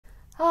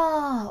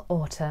Ah,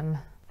 autumn.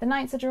 The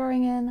nights are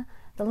drawing in,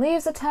 the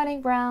leaves are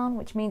turning brown,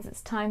 which means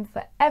it's time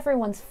for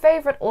everyone's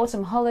favourite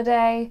autumn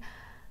holiday,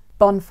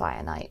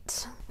 bonfire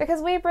night.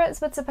 Because we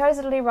Brits would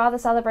supposedly rather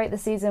celebrate the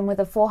season with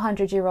a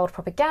 400-year-old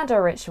propaganda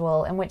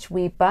ritual in which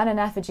we burn an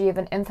effigy of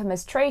an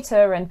infamous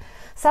traitor and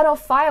set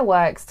off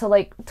fireworks to,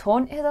 like,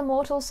 taunt his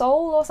immortal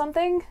soul or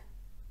something.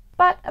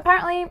 But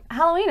apparently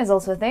Halloween is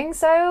also a thing,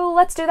 so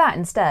let's do that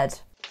instead.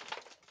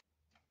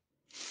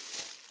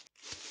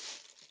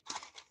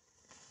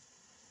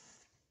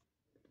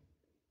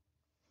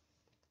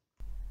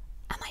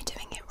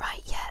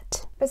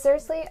 But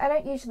seriously, I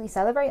don't usually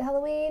celebrate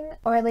Halloween,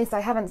 or at least I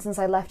haven't since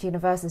I left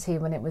university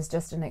when it was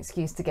just an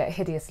excuse to get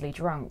hideously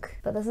drunk.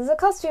 But this is a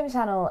costume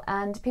channel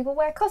and people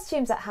wear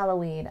costumes at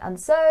Halloween, and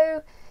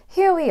so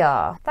here we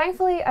are.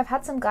 Thankfully, I've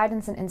had some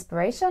guidance and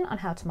inspiration on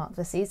how to mark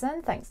the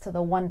season thanks to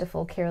the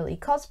wonderful Kira Lee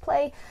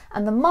cosplay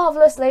and the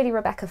marvellous Lady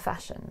Rebecca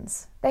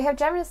fashions. They have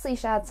generously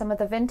shared some of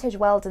the vintage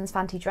Weldon's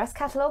fancy dress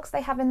catalogues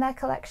they have in their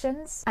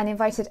collections and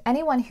invited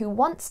anyone who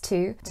wants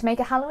to make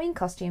a Halloween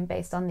costume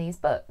based on these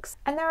books.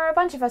 And there are a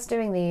bunch of us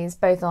doing these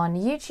both on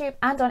YouTube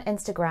and on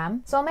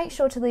Instagram, so I'll make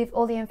sure to leave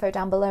all the info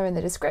down below in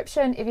the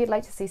description if you'd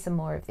like to see some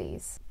more of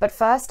these. But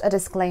first, a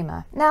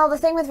disclaimer. Now, the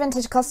thing with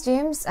vintage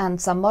costumes, and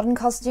some modern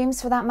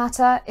costumes for that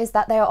matter, is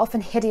that they are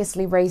often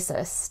hideously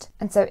racist.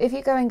 And so if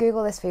you go and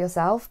Google this for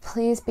yourself,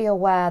 please be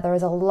aware there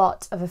is a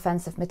lot of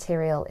offensive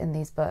material in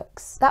these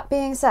books. That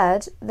being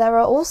said, there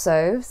are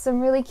also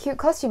some really cute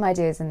costume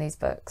ideas in these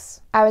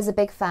books. I was a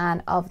big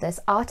fan of this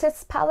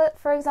artist's palette,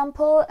 for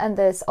example, and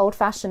this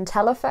old-fashioned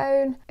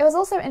telephone. It was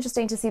also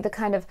interesting to see the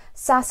kind of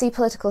sassy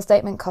political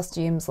statement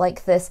costumes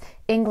like this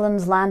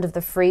England's Land of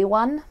the Free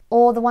one,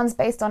 or the ones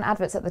based on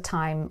adverts at the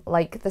time,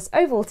 like this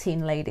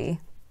Ovaltine lady.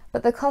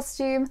 But the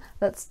costume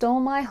that stole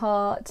my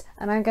heart,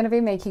 and I'm going to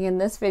be making in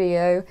this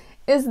video,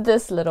 is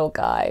this little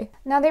guy.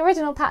 Now, the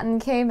original pattern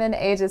came in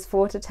ages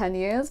 4 to 10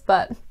 years,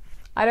 but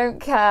I don't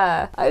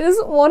care. I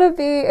just want to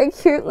be a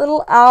cute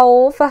little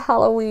owl for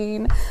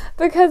Halloween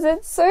because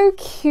it's so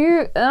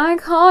cute and I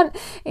can't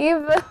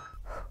even...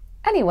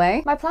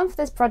 Anyway, my plan for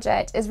this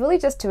project is really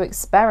just to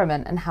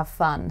experiment and have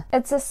fun.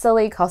 It's a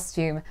silly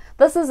costume.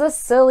 This is a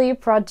silly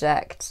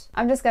project.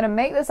 I'm just going to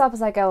make this up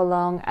as I go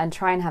along and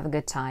try and have a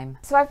good time.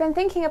 So I've been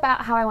thinking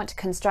about how I want to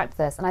construct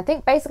this, and I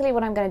think basically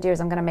what I'm going to do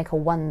is I'm going to make a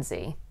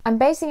onesie. I'm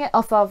basing it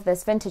off of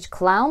this vintage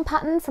clown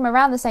pattern from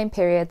around the same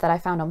period that I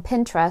found on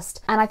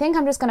Pinterest, and I think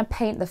I'm just going to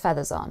paint the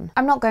feathers on.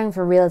 I'm not going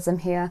for realism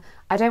here.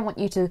 I don't want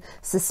you to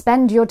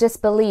suspend your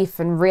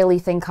disbelief and really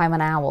think I'm an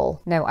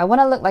owl. No, I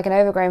want to look like an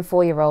overgrown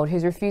 4-year-old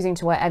who's refusing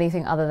to wear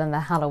anything other than the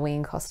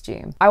Halloween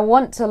costume. I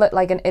want to look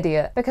like an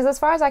idiot, because as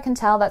far as I can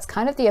tell, that's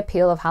kind of the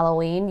appeal of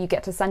Halloween. You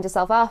get to send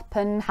yourself up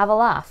and have a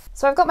laugh.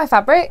 So I've got my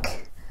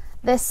fabric,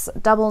 this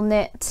double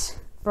knit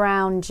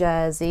brown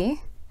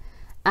jersey,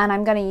 and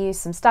I'm going to use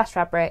some stash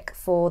fabric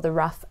for the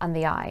ruff and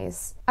the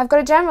eyes. I've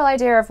got a general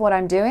idea of what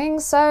I'm doing,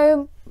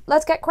 so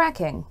let's get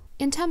cracking.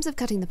 In terms of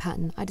cutting the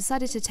pattern, I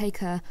decided to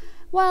take a,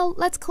 well,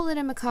 let's call it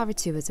a Macara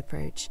 2's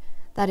approach.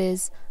 That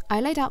is, I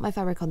laid out my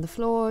fabric on the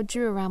floor,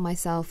 drew around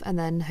myself, and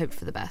then hoped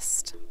for the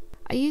best.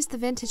 I used the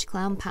vintage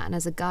clown pattern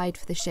as a guide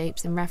for the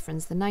shapes and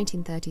referenced the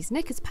 1930s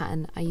knickers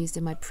pattern I used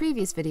in my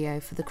previous video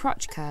for the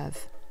crotch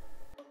curve.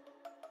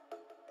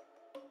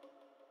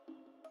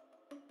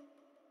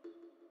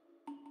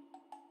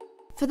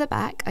 For the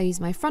back, I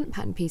used my front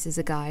pattern piece as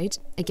a guide,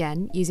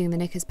 again using the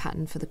knickers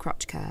pattern for the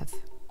crotch curve.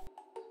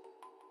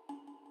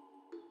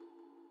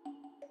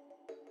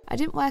 I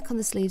didn't work on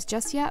the sleeves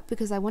just yet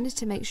because I wanted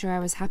to make sure I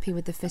was happy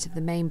with the fit of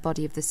the main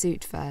body of the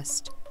suit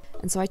first,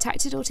 and so I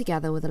tacked it all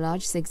together with a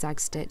large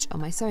zigzag stitch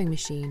on my sewing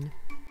machine.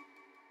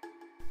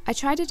 I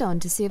tried it on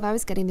to see if I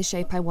was getting the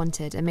shape I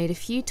wanted and made a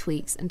few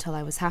tweaks until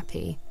I was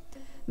happy.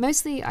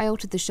 Mostly I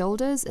altered the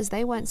shoulders as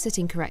they weren't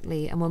sitting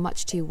correctly and were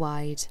much too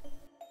wide.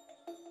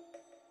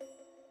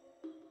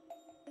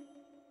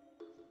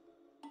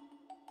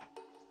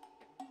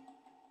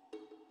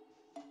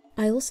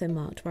 I also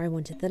marked where I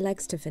wanted the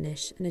legs to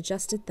finish and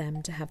adjusted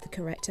them to have the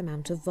correct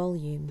amount of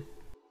volume.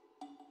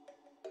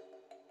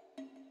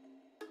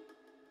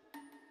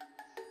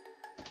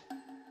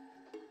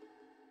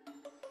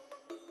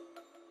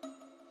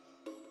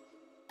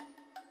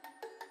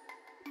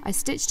 I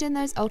stitched in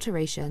those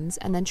alterations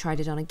and then tried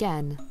it on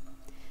again.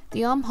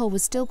 The armhole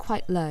was still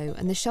quite low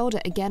and the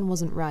shoulder again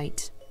wasn't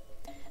right.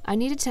 I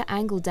needed to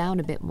angle down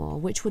a bit more,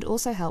 which would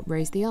also help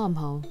raise the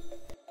armhole.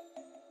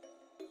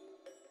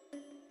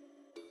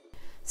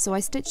 So I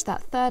stitched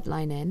that third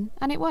line in,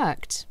 and it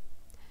worked.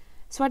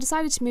 So I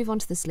decided to move on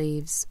to the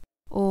sleeves,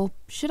 or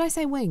should I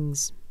say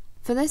wings?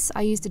 For this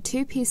I used a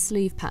 2-piece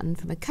sleeve pattern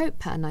from a coat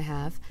pattern I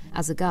have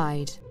as a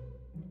guide.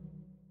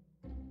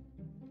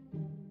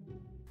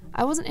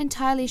 I wasn't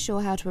entirely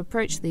sure how to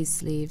approach these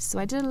sleeves, so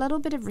I did a little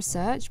bit of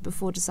research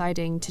before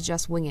deciding to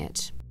just wing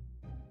it.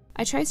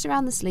 I traced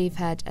around the sleeve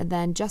head and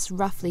then just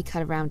roughly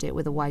cut around it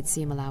with a wide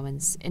seam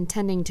allowance,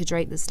 intending to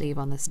drape the sleeve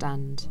on the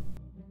stand.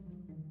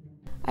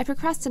 I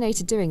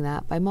procrastinated doing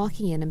that by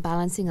marking in and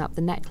balancing up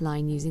the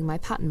neckline using my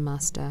pattern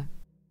master.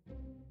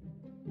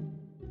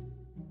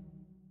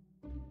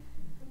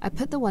 I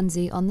put the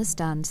onesie on the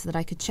stand so that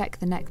I could check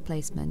the neck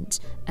placement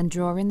and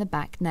draw in the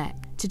back neck.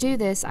 To do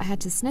this, I had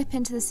to snip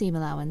into the seam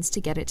allowance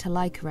to get it to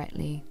lie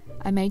correctly.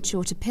 I made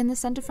sure to pin the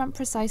centre front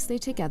precisely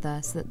together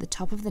so that the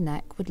top of the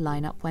neck would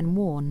line up when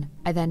worn.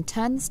 I then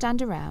turned the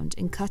stand around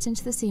and cut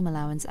into the seam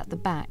allowance at the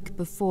back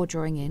before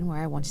drawing in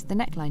where I wanted the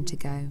neckline to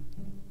go.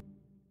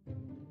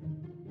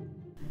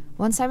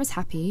 Once I was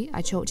happy,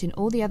 I chalked in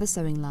all the other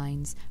sewing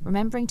lines,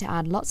 remembering to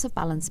add lots of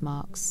balance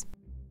marks.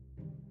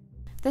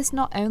 This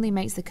not only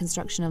makes the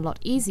construction a lot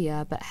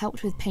easier, but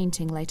helped with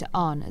painting later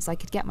on as I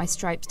could get my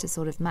stripes to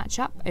sort of match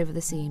up over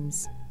the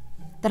seams.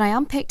 Then I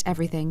unpicked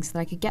everything so that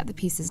I could get the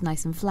pieces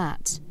nice and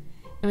flat.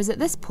 It was at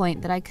this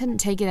point that I couldn't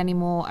take it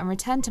anymore and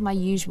returned to my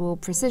usual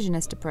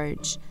precisionist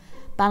approach,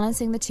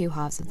 balancing the two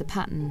halves of the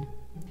pattern.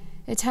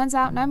 It turns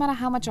out no matter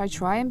how much I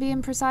try and be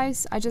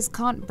imprecise, I just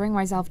can't bring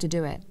myself to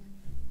do it.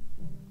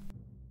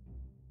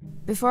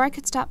 Before I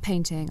could start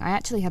painting, I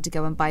actually had to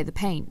go and buy the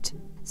paint.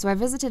 So I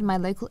visited my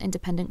local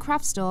independent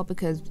craft store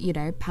because, you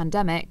know,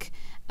 pandemic,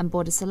 and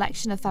bought a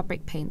selection of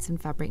fabric paints and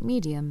fabric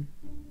medium.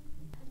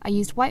 I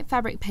used white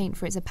fabric paint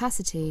for its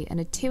opacity and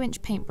a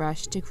 2-inch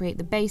paintbrush to create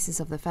the basis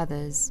of the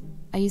feathers.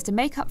 I used a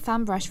makeup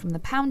fan brush from the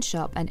pound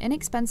shop and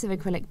inexpensive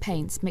acrylic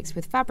paints mixed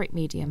with fabric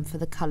medium for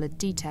the coloured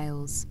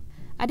details.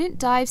 I didn't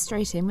dive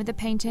straight in with the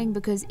painting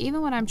because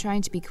even when I'm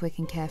trying to be quick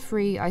and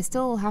carefree, I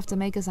still have to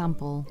make a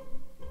sample.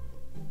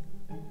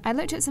 I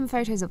looked at some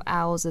photos of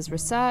owls as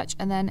research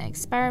and then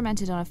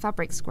experimented on a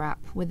fabric scrap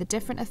with the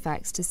different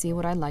effects to see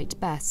what I liked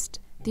best.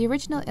 The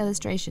original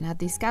illustration had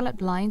these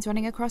scalloped lines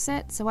running across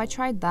it, so I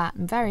tried that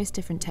and various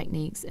different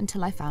techniques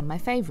until I found my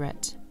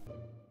favourite.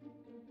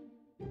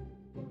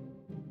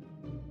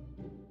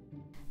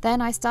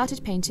 Then I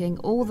started painting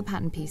all the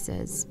pattern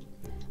pieces.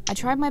 I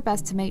tried my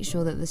best to make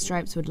sure that the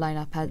stripes would line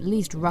up at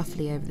least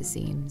roughly over the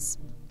seams.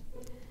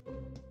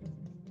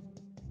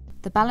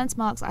 The balance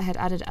marks I had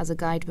added as a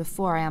guide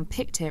before I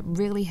unpicked it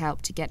really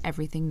helped to get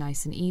everything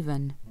nice and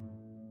even.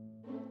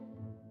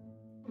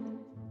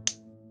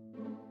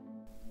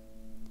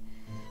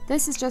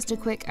 This is just a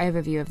quick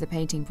overview of the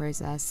painting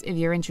process if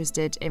you're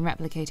interested in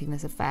replicating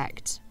this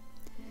effect.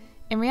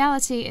 In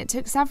reality, it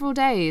took several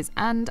days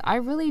and I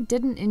really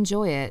didn't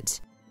enjoy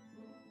it.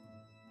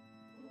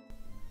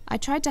 I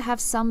tried to have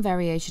some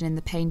variation in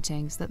the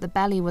painting so that the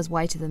belly was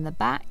whiter than the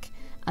back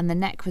and the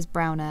neck was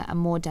browner and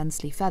more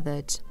densely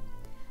feathered.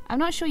 I'm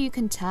not sure you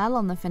can tell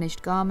on the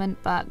finished garment,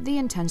 but the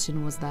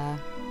intention was there.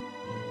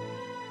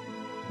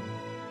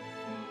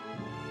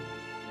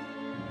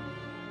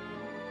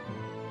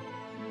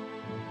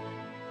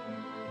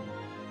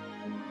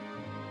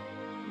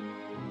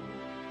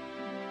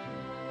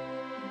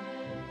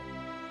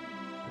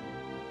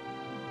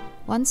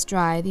 Once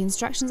dry, the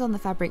instructions on the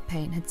fabric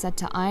paint had said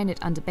to iron it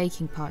under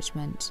baking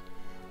parchment.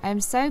 I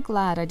am so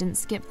glad I didn't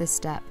skip this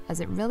step, as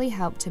it really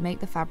helped to make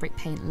the fabric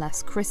paint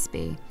less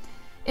crispy.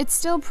 It's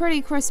still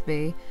pretty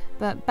crispy,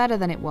 but better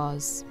than it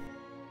was.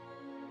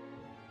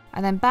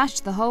 I then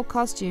bashed the whole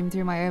costume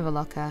through my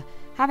overlocker,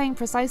 having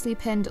precisely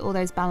pinned all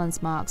those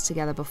balance marks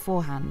together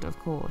beforehand, of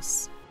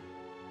course.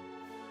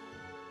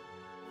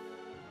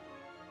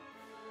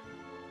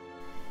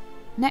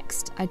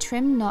 Next, I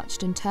trimmed,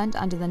 notched and turned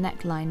under the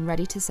neckline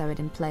ready to sew it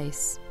in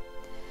place.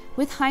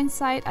 With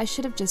hindsight, I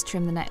should have just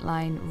trimmed the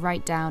neckline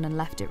right down and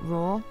left it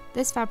raw.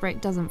 This fabric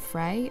doesn't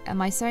fray, and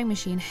my sewing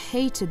machine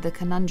hated the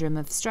conundrum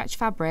of stretch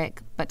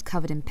fabric but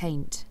covered in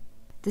paint.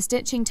 The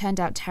stitching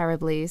turned out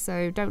terribly,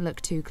 so don't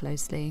look too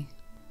closely.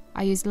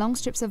 I used long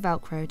strips of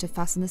Velcro to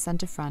fasten the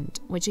centre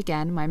front, which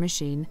again my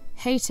machine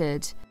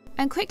hated.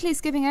 I'm quickly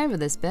skipping over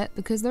this bit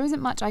because there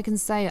isn't much I can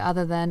say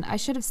other than I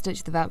should have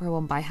stitched the Velcro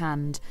on by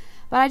hand,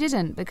 but I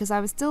didn't because I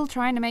was still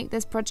trying to make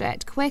this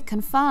project quick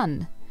and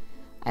fun.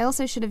 I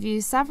also should have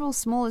used several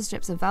smaller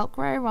strips of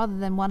Velcro rather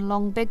than one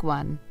long big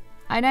one.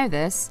 I know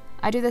this.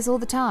 I do this all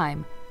the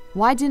time.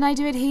 Why didn't I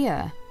do it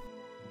here?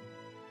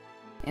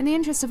 In the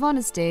interest of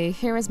honesty,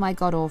 here is my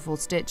god-awful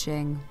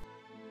stitching.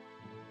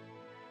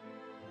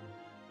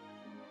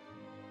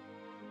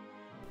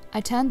 I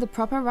turned the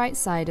proper right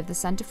side of the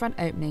centre front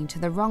opening to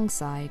the wrong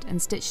side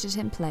and stitched it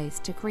in place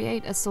to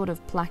create a sort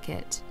of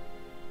placket.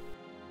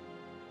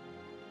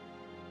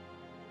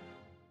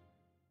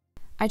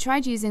 I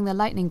tried using the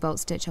lightning bolt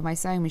stitch on my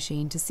sewing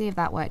machine to see if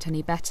that worked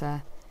any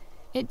better.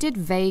 It did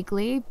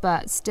vaguely,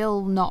 but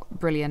still not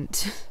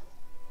brilliant.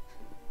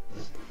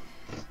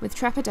 With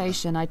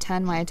trepidation, I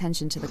turned my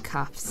attention to the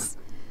cuffs.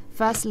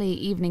 Firstly,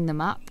 evening them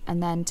up,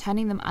 and then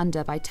turning them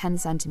under by 10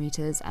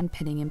 centimeters and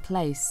pinning in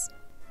place.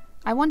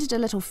 I wanted a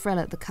little frill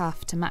at the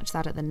cuff to match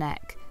that at the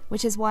neck,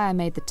 which is why I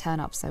made the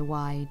turn up so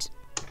wide.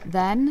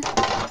 Then,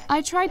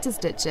 I tried to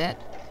stitch it.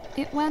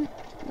 It went,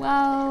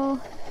 well...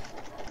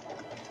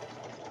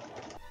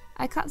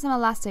 I cut some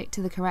elastic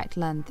to the correct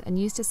length and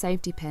used a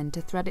safety pin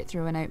to thread it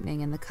through an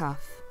opening in the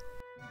cuff.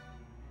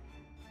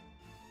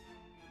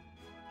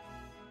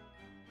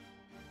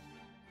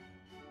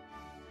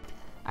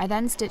 I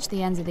then stitched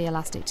the ends of the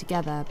elastic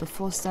together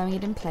before sewing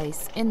it in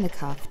place in the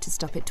cuff to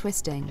stop it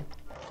twisting.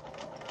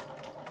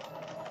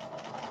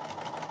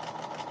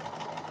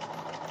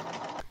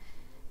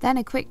 Then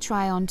a quick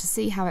try on to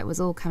see how it was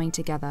all coming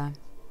together.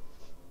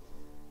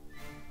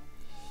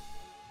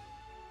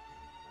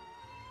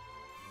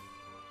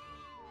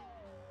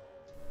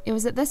 It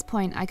was at this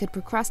point I could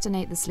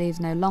procrastinate the sleeves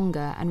no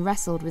longer and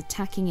wrestled with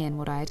tacking in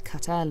what I had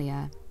cut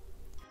earlier.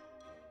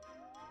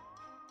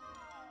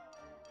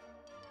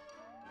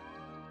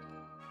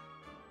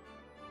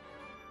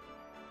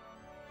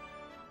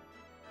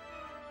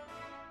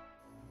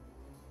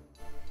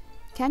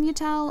 Can you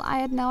tell I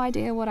had no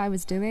idea what I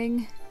was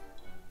doing?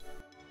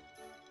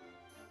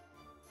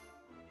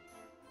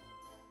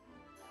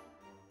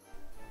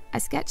 I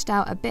sketched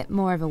out a bit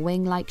more of a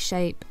wing-like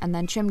shape and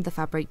then trimmed the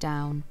fabric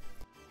down.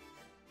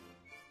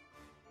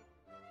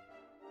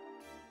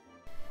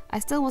 I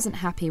still wasn't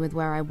happy with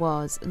where I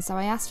was, and so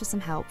I asked for some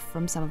help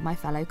from some of my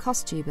fellow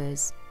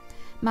costumers.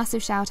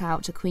 Massive shout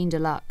out to Queen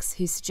Deluxe,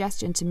 whose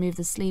suggestion to move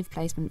the sleeve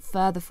placement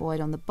further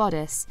forward on the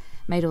bodice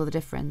made all the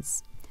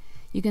difference.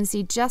 You can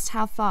see just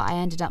how far I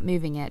ended up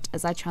moving it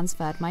as I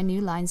transferred my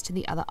new lines to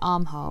the other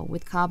armhole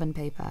with carbon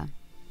paper.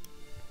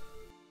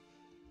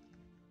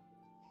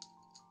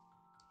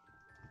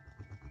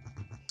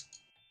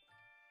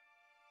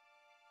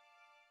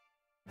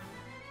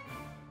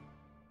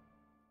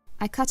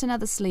 I cut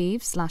another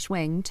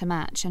sleeve/wing to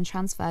match and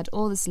transferred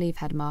all the sleeve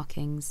head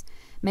markings,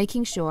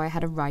 making sure I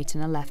had a right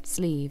and a left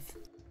sleeve.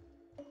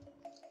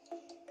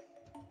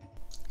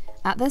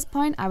 At this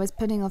point I was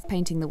putting off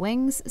painting the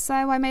wings, so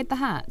I made the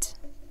hat.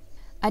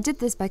 I did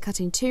this by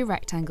cutting 2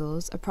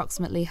 rectangles,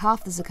 approximately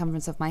half the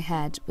circumference of my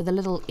head, with a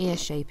little ear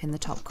shape in the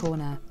top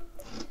corner.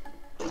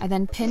 I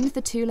then pinned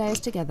the 2 layers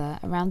together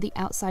around the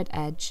outside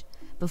edge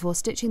before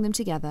stitching them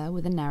together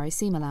with a narrow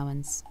seam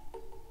allowance.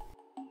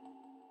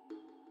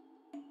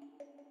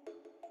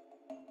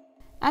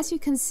 As you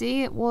can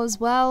see, it was,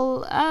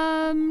 well,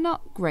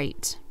 not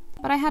great,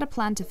 but I had a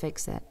plan to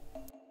fix it.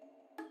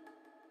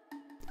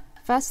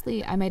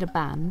 Firstly, I made a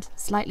band,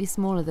 slightly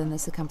smaller than the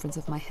circumference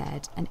of my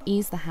head, and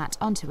eased the hat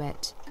onto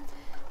it.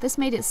 This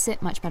made it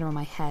sit much better on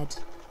my head.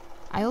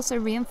 I also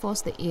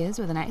reinforced the ears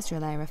with an extra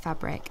layer of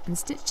fabric and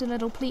stitched a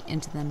little pleat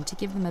into them to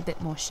give them a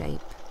bit more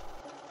shape.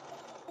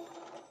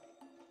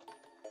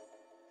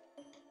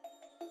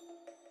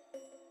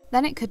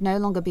 Then it could no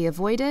longer be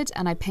avoided,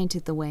 and I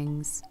painted the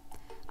wings.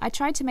 I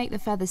tried to make the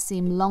feathers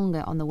seem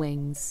longer on the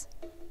wings.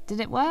 Did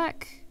it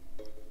work?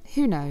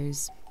 Who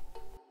knows?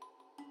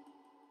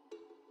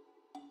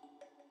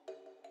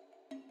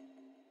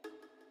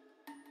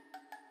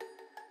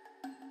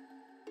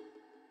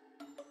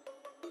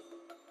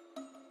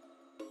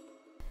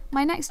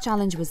 My next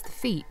challenge was the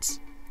feet.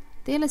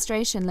 The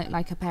illustration looked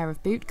like a pair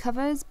of boot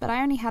covers, but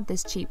I only had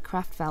this cheap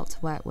craft felt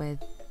to work with.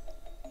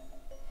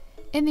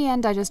 In the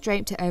end, I just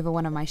draped it over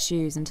one of my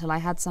shoes until I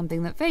had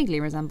something that vaguely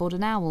resembled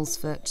an owl's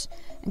foot,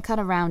 and cut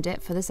around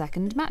it for the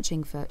second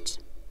matching foot.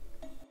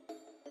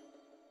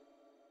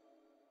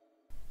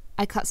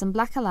 I cut some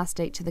black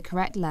elastic to the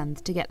correct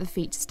length to get the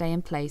feet to stay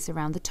in place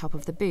around the top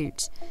of the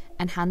boot,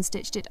 and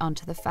hand-stitched it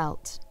onto the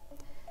felt.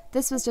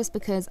 This was just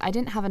because I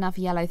didn't have enough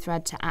yellow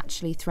thread to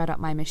actually thread up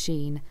my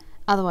machine,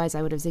 otherwise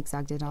I would have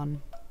zigzagged it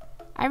on.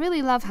 I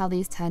really love how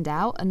these turned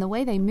out and the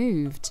way they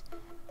moved.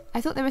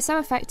 I thought they were so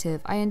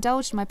effective, I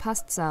indulged my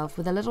past self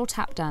with a little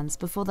tap dance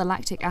before the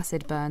lactic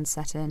acid burn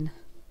set in.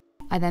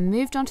 I then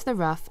moved on to the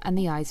ruff and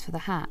the eyes for the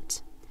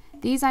hat.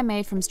 These I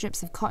made from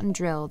strips of cotton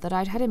drill that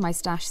I'd had in my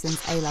stash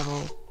since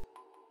A-level.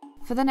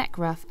 For the neck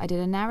ruff, I did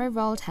a narrow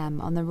rolled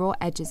hem on the raw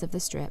edges of the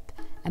strip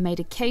and made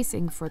a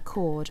casing for a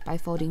cord by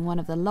folding one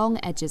of the long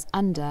edges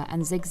under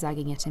and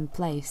zigzagging it in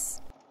place.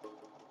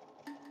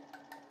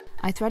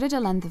 I threaded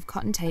a length of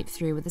cotton tape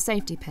through with a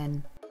safety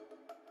pin.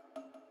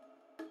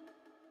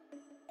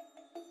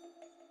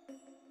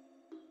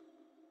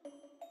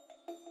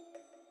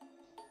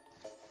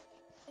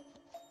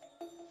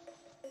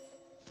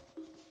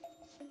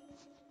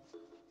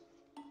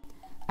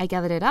 I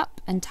gathered it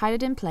up and tied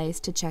it in place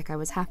to check I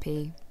was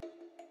happy.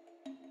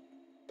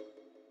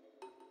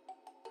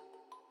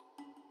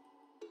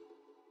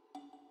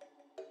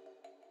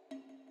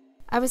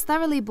 I was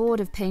thoroughly bored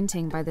of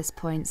painting by this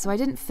point, so I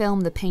didn't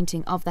film the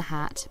painting of the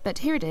hat, but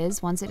here it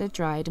is once it had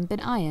dried and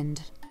been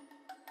ironed.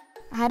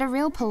 I had a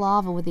real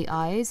palaver with the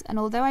eyes, and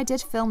although I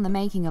did film the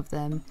making of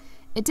them,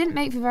 it didn't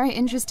make for very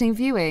interesting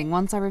viewing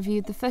once I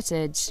reviewed the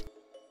footage.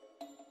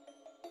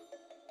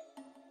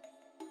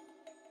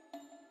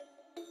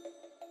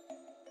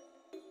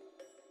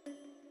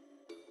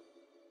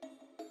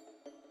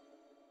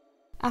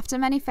 After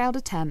many failed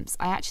attempts,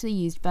 I actually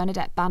used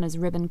Bernadette Banner's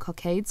ribbon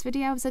cockades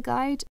video as a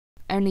guide,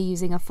 only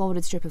using a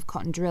folded strip of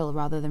cotton drill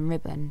rather than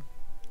ribbon.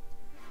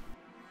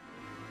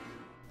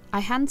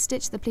 I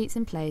hand-stitched the pleats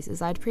in place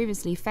as I'd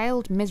previously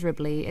failed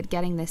miserably at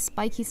getting this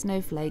spiky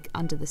snowflake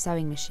under the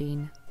sewing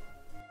machine.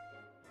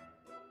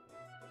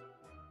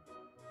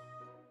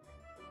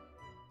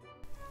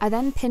 I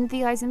then pinned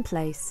the eyes in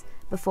place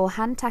before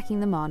hand-tacking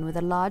them on with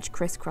a large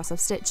crisscross of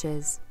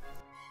stitches.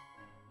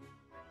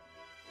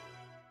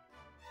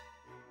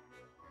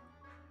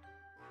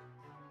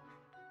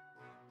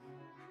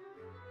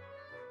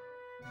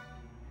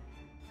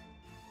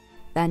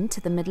 Then,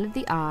 to the middle of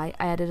the eye,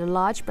 I added a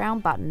large brown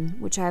button,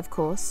 which I, of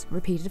course,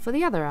 repeated for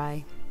the other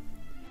eye.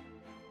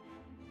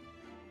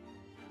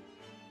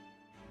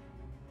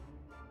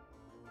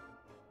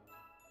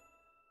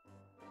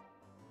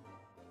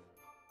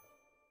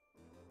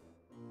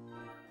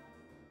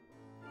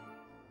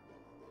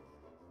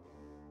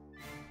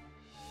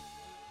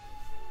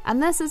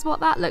 And this is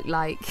what that looked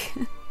like.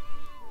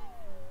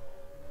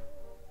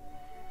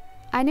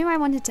 I knew I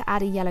wanted to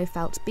add a yellow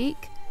felt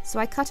beak, so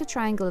I cut a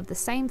triangle of the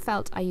same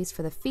felt I used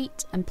for the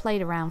feet and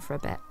played around for a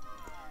bit.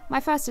 My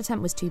first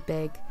attempt was too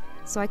big,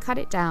 so I cut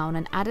it down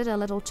and added a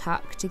little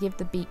tuck to give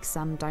the beak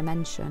some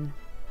dimension.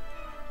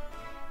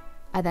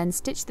 I then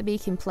stitched the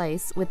beak in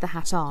place with the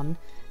hat on,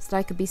 so that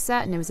I could be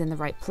certain it was in the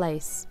right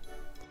place.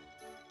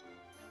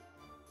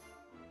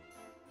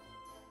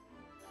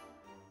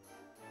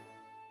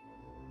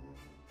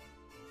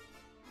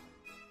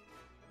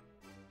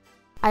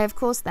 I of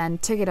course then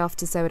took it off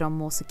to sew it on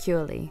more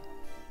securely.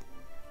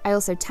 I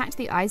also tacked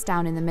the eyes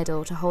down in the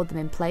middle to hold them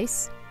in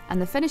place,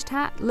 and the finished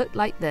hat looked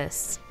like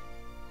this.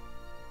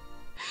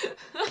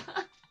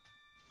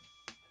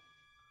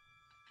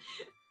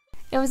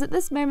 It was at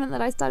this moment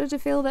that I started to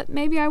feel that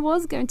maybe I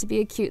was going to be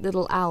a cute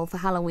little owl for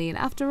Halloween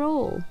after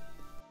all.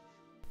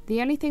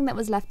 The only thing that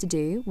was left to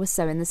do was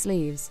sew in the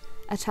sleeves,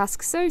 a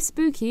task so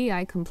spooky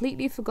I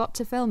completely forgot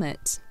to film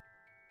it.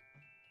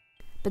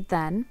 But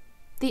then,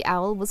 the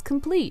owl was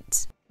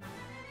complete.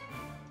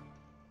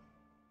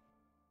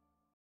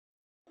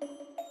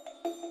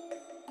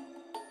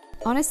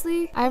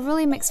 Honestly, I have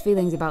really mixed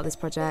feelings about this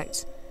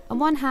project. On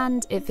one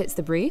hand, it fits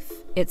the brief.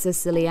 It's a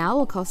silly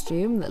owl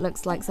costume that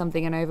looks like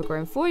something an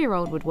overgrown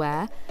 4-year-old would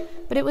wear,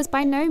 but it was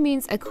by no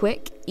means a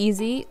quick,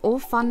 easy,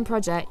 or fun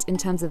project in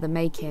terms of the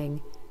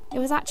making. It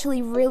was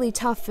actually really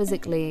tough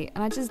physically,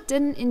 and I just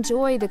didn't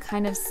enjoy the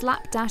kind of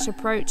slapdash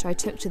approach I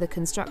took to the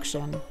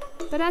construction.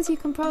 But as you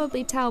can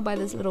probably tell by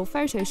this little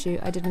photo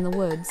shoot I did in the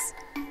woods,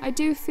 I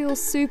do feel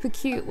super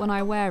cute when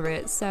I wear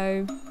it,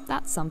 so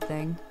that's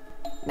something.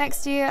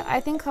 Next year, I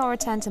think I'll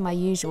return to my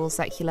usual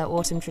secular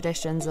autumn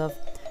traditions of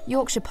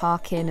Yorkshire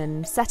parking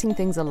and setting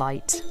things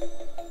alight.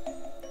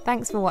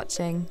 Thanks for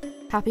watching.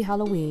 Happy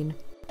Halloween.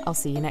 I'll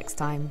see you next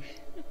time.